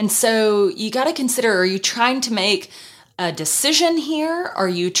 And so you got to consider, are you trying to make a decision here? Are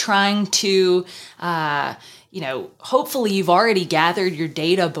you trying to, hopefully you've already gathered your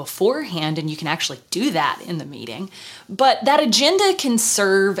data beforehand and you can actually do that in the meeting. But that agenda can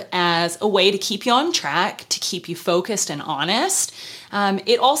serve as a way to keep you on track, to keep you focused and honest.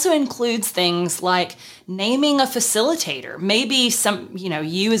 It also includes things like naming a facilitator. Maybe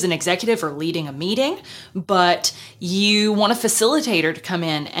you as an executive are leading a meeting, but you want a facilitator to come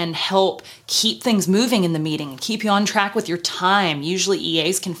in and help keep things moving in the meeting and keep you on track with your time. Usually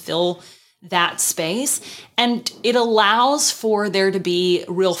EAs can fill that space, and it allows for there to be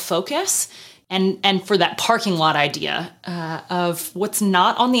real focus and for that parking lot idea of what's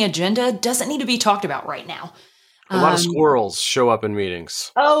not on the agenda doesn't need to be talked about right now. A lot of squirrels show up in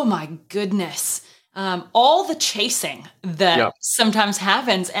meetings. Oh my goodness. All the chasing that sometimes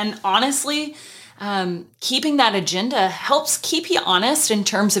happens. And honestly, keeping that agenda helps keep you honest in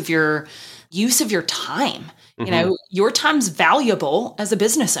terms of your use of your time. Mm-hmm. You know, your time's valuable as a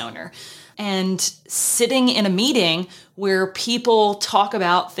business owner. And sitting in a meeting where people talk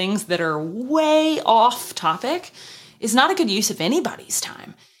about things that are way off topic is not a good use of anybody's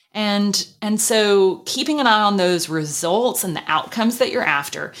time. And so keeping an eye on those results and the outcomes that you're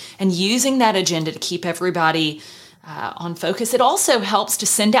after and using that agenda to keep everybody on focus. It also helps to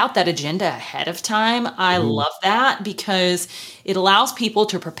send out that agenda ahead of time. I love that because it allows people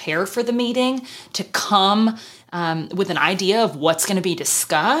to prepare for the meeting, to come with an idea of what's going to be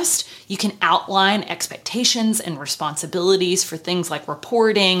discussed. You can outline expectations and responsibilities for things like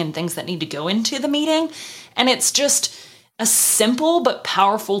reporting and things that need to go into the meeting. And it's just a simple but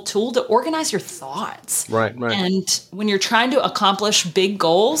powerful tool to organize your thoughts. Right. And when you're trying to accomplish big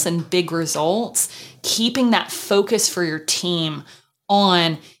goals and big results, keeping that focus for your team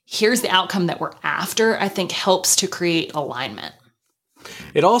on here's the outcome that we're after, I think helps to create alignment.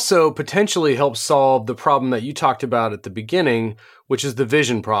 It also potentially helps solve the problem that you talked about at the beginning, which is the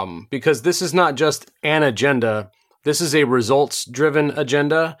vision problem, because this is not just an agenda. This is a results-driven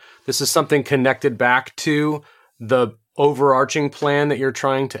agenda. This is something connected back to the overarching plan that you're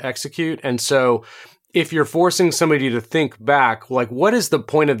trying to execute. And so if you're forcing somebody to think back, like, what is the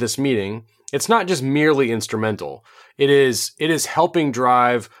point of this meeting? It's not just merely instrumental. It is helping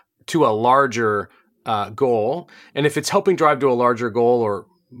drive to a larger goal. And if it's helping drive to a larger goal, or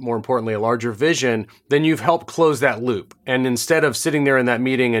more importantly, a larger vision, then you've helped close that loop. And instead of sitting there in that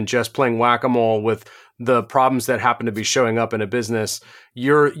meeting and just playing whack-a-mole with the problems that happen to be showing up in a business,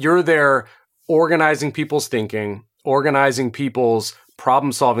 you're there organizing people's thinking, organizing people's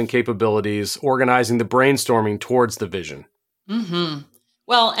problem-solving capabilities, organizing the brainstorming towards the vision. Mm-hmm.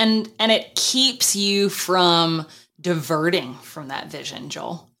 Well, and it keeps you from diverting from that vision,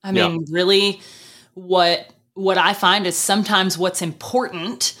 Joel. I mean, really, what I find is sometimes what's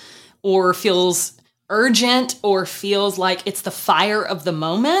important or feels urgent or feels like it's the fire of the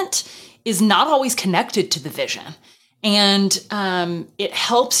moment is not always connected to the vision. And it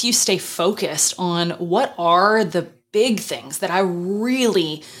helps you stay focused on what are the big things that I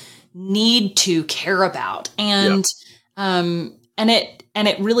really need to care about. And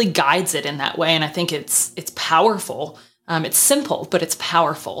it really guides it in that way. And I think it's powerful. It's simple, but it's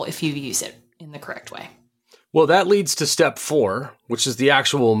powerful if you use it in the correct way. Well, that leads to step 4, which is the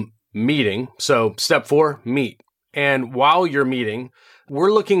actual meeting. So step 4, meet. And while you're meeting,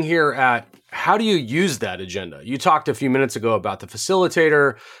 we're looking here at how do you use that agenda? You talked a few minutes ago about the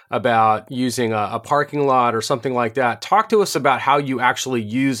facilitator, about using a parking lot or something like that. Talk to us about how you actually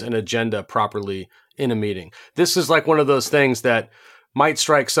use an agenda properly in a meeting. This is like one of those things that might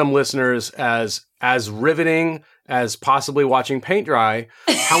strike some listeners as riveting as possibly watching paint dry.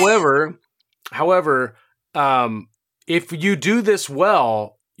 However, if you do this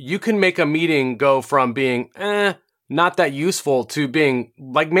well, you can make a meeting go from being not that useful to being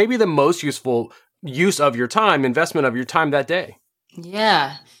like maybe the most useful use of your time, investment of your time that day.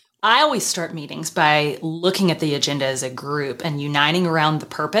 Yeah. I always start meetings by looking at the agenda as a group and uniting around the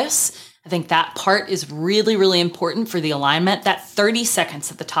purpose. I think that part is really, really important for the alignment. That 30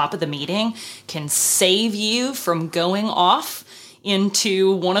 seconds at the top of the meeting can save you from going off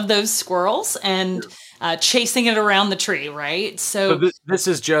into one of those squirrels and chasing it around the tree, right? So this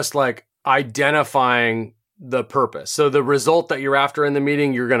is just like identifying the purpose. So the result that you're after in the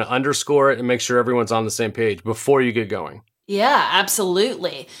meeting, you're going to underscore it and make sure everyone's on the same page before you get going. Yeah,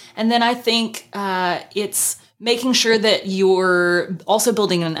 absolutely. And then I think it's making sure that you're also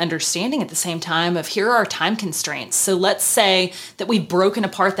building an understanding at the same time of here are our time constraints. So let's say that we've broken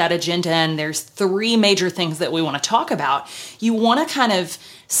apart that agenda and there's 3 major things that we want to talk about. You want to kind of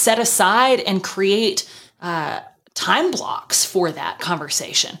set aside and create time blocks for that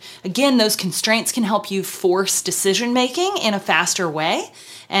conversation. Again, those constraints can help you force decision-making in a faster way.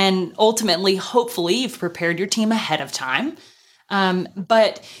 And ultimately, hopefully, you've prepared your team ahead of time.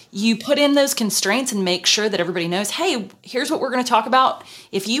 But you put in those constraints and make sure that everybody knows, hey, here's what we're going to talk about.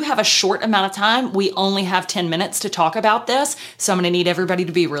 If you have a short amount of time, we only have 10 minutes to talk about this. So I'm going to need everybody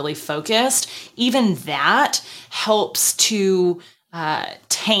to be really focused. Even that helps to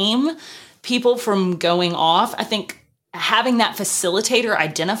tame people from going off. I think having that facilitator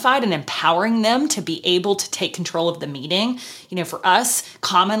identified and empowering them to be able to take control of the meeting. You know, for us,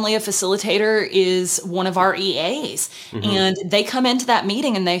 commonly a facilitator is one of our EAs. Mm-hmm. And they come into that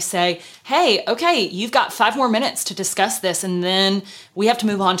meeting and they say, hey, okay, you've got 5 more minutes to discuss this. And then we have to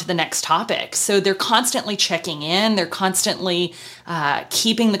move on to the next topic. So they're constantly checking in. They're constantly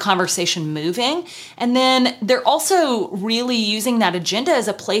keeping the conversation moving. And then they're also really using that agenda as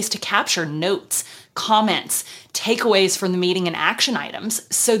a place to capture notes, comments, takeaways from the meeting and action items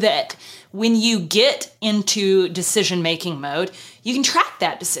so that when you get into decision-making mode, you can track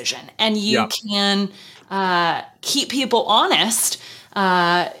that decision and you can keep people honest.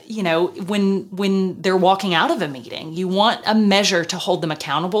 When they're walking out of a meeting, you want a measure to hold them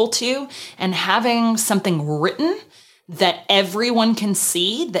accountable to, and having something written that everyone can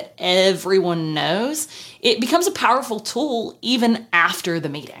see, that everyone knows, it becomes a powerful tool even after the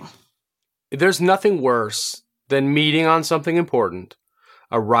meeting. There's nothing worse than meeting on something important,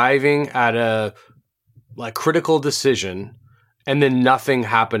 arriving at a critical decision, and then nothing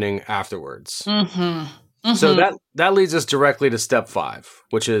happening afterwards. Mm-hmm. Mm-hmm. So that leads us directly to step 5,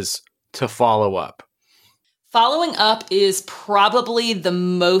 which is to follow up. Following up is probably the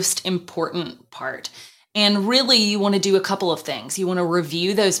most important part. And really, you want to do a couple of things. You want to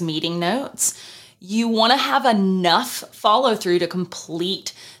review those meeting notes. You want to have enough follow through to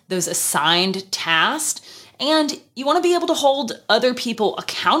complete those assigned tasks. And you want to be able to hold other people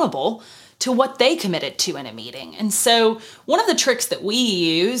accountable to what they committed to in a meeting. And so one of the tricks that we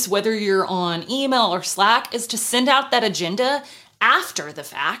use, whether you're on email or Slack, is to send out that agenda after the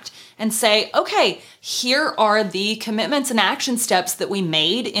fact and say, okay, here are the commitments and action steps that we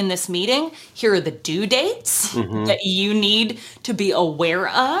made in this meeting. Here are the due dates that you need to be aware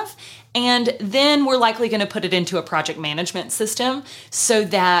of. And then we're likely going to put it into a project management system so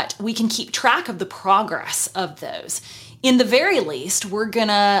that we can keep track of the progress of those. In the very least, we're going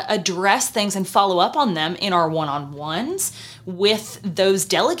to address things and follow up on them in our one-on-ones with those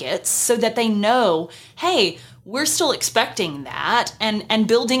delegates so that they know, hey, we're still expecting that, and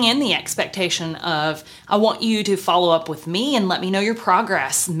building in the expectation of, I want you to follow up with me and let me know your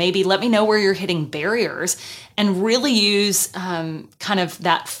progress. Maybe let me know where you're hitting barriers, and really use kind of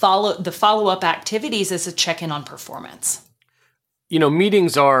the follow-up activities as a check-in on performance.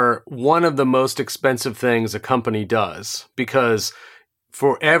 Meetings are one of the most expensive things a company does, because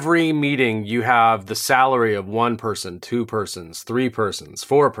for every meeting, you have the salary of 1 person, 2 persons, 3 persons,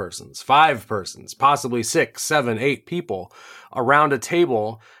 4 persons, 5 persons, possibly 6, 7, 8 people around a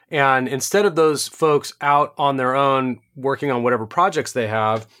table. And instead of those folks out on their own, working on whatever projects they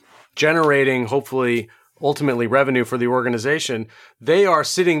have, generating hopefully ultimately revenue for the organization, they are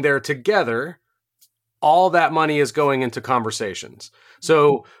sitting there together. All that money is going into conversations.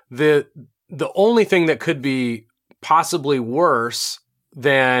 So the only thing that could be possibly worse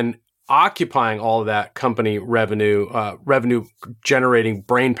than occupying all of that company revenue generating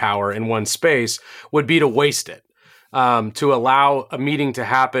brain power in one space would be to waste it, to allow a meeting to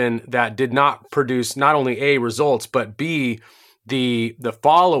happen that did not produce not only A, results, but B, the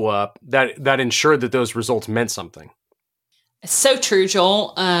follow-up that ensured that those results meant something. So true,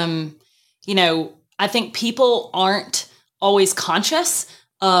 Joel. I think people aren't always conscious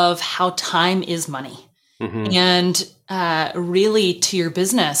of how time is money. Mm-hmm. And really, to your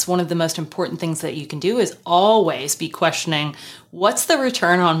business, one of the most important things that you can do is always be questioning, what's the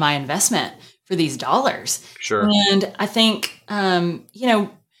return on my investment for these dollars? Sure. And I think, while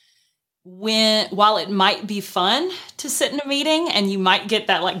it might be fun to sit in a meeting and you might get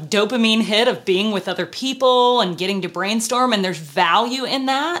that dopamine hit of being with other people and getting to brainstorm, and there's value in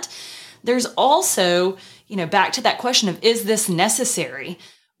that, there's also, back to that question of, is this necessary?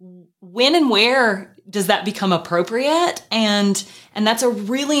 When and where does that become appropriate? And that's a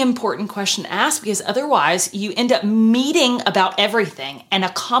really important question to ask, because otherwise you end up meeting about everything and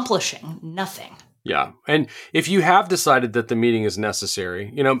accomplishing nothing. Yeah. And if you have decided that the meeting is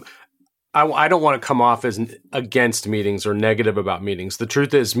necessary, I don't want to come off as against meetings or negative about meetings. The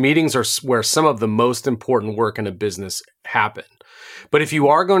truth is, meetings are where some of the most important work in a business happen. But if you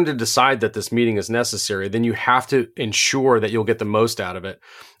are going to decide that this meeting is necessary, then you have to ensure that you'll get the most out of it.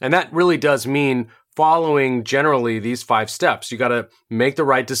 And that really does mean following generally these 5 steps. You got to make the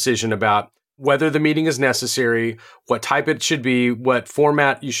right decision about whether the meeting is necessary, what type it should be, what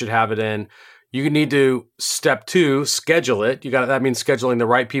format you should have it in. You need to, step 2, schedule it. That means scheduling the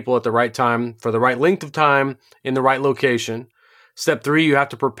right people at the right time for the right length of time in the right location. Step 3, you have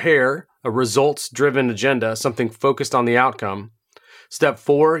to prepare a results-driven agenda, something focused on the outcome. Step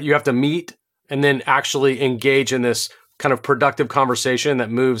 4, you have to meet and then actually engage in this kind of productive conversation that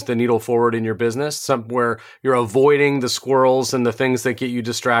moves the needle forward in your business, where you're avoiding the squirrels and the things that get you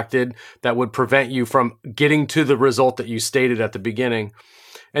distracted that would prevent you from getting to the result that you stated at the beginning.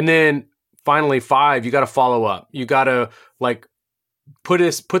 And then finally, 5, you got to follow up. You got to put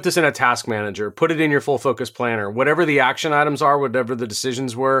this in a task manager, put it in your full focus planner, whatever the action items are, whatever the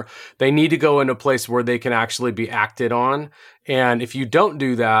decisions were, they need to go into a place where they can actually be acted on. And if you don't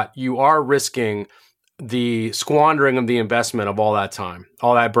do that, you are risking the squandering of the investment of all that time,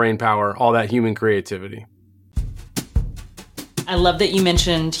 all that brain power, all that human creativity. I love that you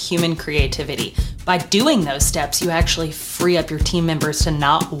mentioned human creativity. By doing those steps, you actually free up your team members to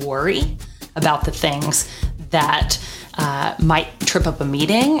not worry about the things that might trip up a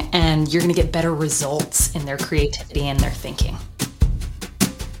meeting, and you're going to get better results in their creativity and their thinking.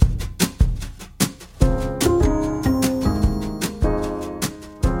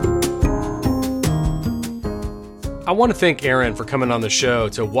 I want to thank Aaron for coming on the show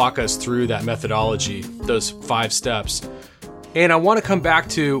to walk us through that methodology, those 5 steps. And I want to come back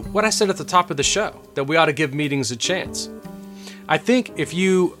to what I said at the top of the show, that we ought to give meetings a chance. I think if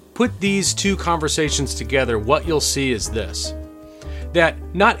you put these 2 conversations together, what you'll see is this, that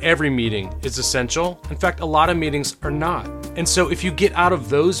not every meeting is essential. In fact, a lot of meetings are not. And so if you get out of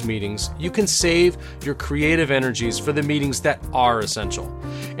those meetings, you can save your creative energies for the meetings that are essential.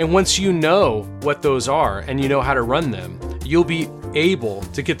 And once you know what those are and you know how to run them, you'll be able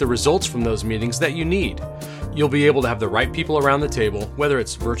to get the results from those meetings that you need. You'll be able to have the right people around the table, whether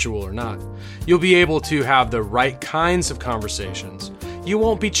it's virtual or not. You'll be able to have the right kinds of conversations. You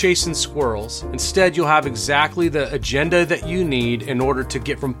won't be chasing squirrels. Instead, you'll have exactly the agenda that you need in order to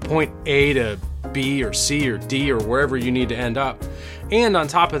get from point A to B or C or D or wherever you need to end up. And on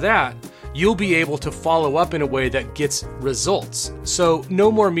top of that, you'll be able to follow up in a way that gets results. So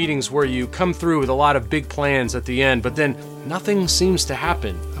no more meetings where you come through with a lot of big plans at the end, but then nothing seems to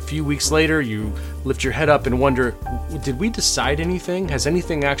happen. A few weeks later, you lift your head up and wonder, did we decide anything? Has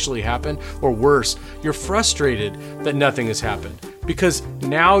anything actually happened? Or worse, you're frustrated that nothing has happened because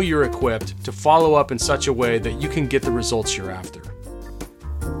now you're equipped to follow up in such a way that you can get the results you're after.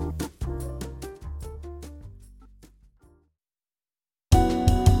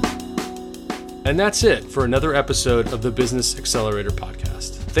 And that's it for another episode of the Business Accelerator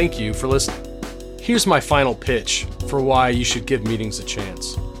Podcast. Thank you for listening. Here's my final pitch for why you should give meetings a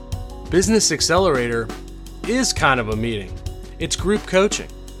chance. Business Accelerator is kind of a meeting. It's group coaching,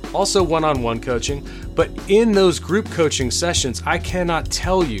 also one-on-one coaching, but in those group coaching sessions, I cannot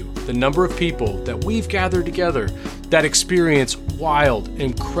tell you the number of people that we've gathered together that experience wild,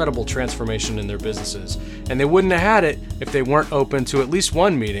 incredible transformation in their businesses. And they wouldn't have had it if they weren't open to at least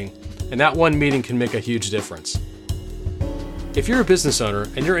one meeting, and that one meeting can make a huge difference. If you're a business owner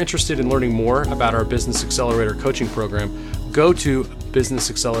and you're interested in learning more about our Business Accelerator coaching program, go to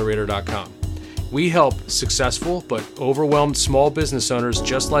businessaccelerator.com. We help successful but overwhelmed small business owners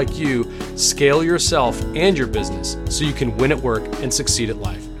just like you scale yourself and your business so you can win at work and succeed at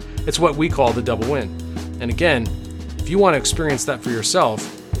life. It's what we call the double win. And again, if you want to experience that for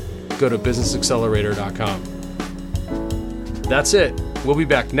yourself, go to businessaccelerator.com. That's it. We'll be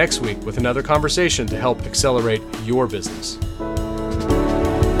back next week with another conversation to help accelerate your business.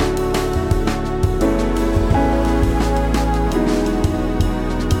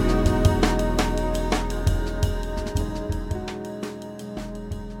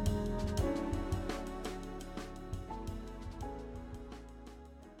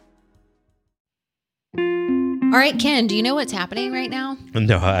 All right, Ken, do you know what's happening right now?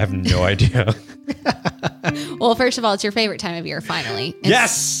 No, I have no idea. Well, first of all, it's your favorite time of year, finally.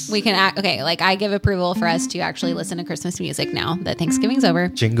 Yes! We can act, okay, like I give approval for us to actually listen to Christmas music now that Thanksgiving's over.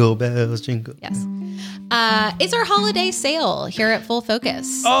 Jingle bells, jingle. Yes. It's our holiday sale here at Full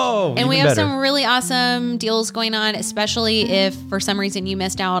Focus. Oh, and we have some really awesome deals going on, especially if for some reason you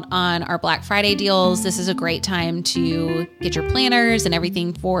missed out on our Black Friday deals. This is a great time to get your planners and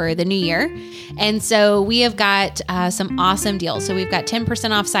everything for the new year. And so we have got some awesome deals. So we've got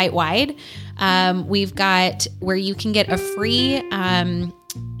 10% off site-wide. We've got where you can get a free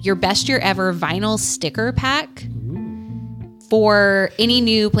Your Best Year Ever vinyl sticker pack for any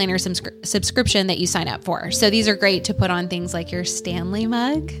new planner subscription that you sign up for. So these are great to put on things like your Stanley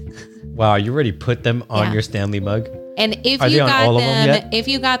mug. Wow, you already put them on your Stanley mug? And if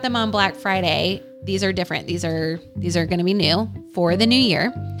you got them on Black Friday, these are different. These are going to be new for the new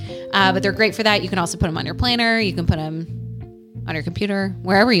year. But they're great for that. You can also put them on your planner. You can put them on your computer,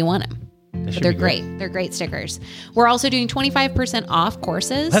 wherever you want them. But they're great. They're great stickers. We're also doing 25% off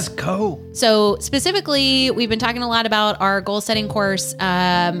courses. Let's go. So specifically, we've been talking a lot about our goal setting course,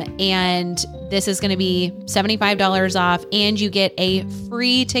 and this is going to be $75 off, and you get a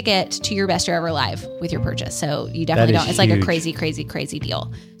free ticket to Your Best Year Ever Live with your purchase. So you definitely don't. It's like a crazy, crazy, crazy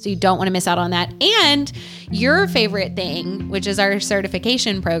deal. So you don't want to miss out on that. And your favorite thing, which is our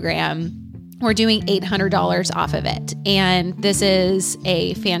certification program, we're doing $800 off of it. And this is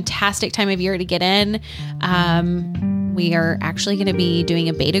a fantastic time of year to get in. We are actually going to be doing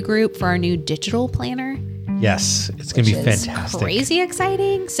a beta group for our new digital planner. Yes, it's going to be fantastic. Crazy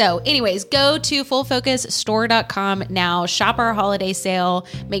exciting. So anyways, go to fullfocusstore.com now, shop our holiday sale.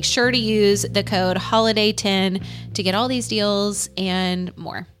 Make sure to use the code HOLIDAY10 to get all these deals and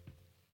more.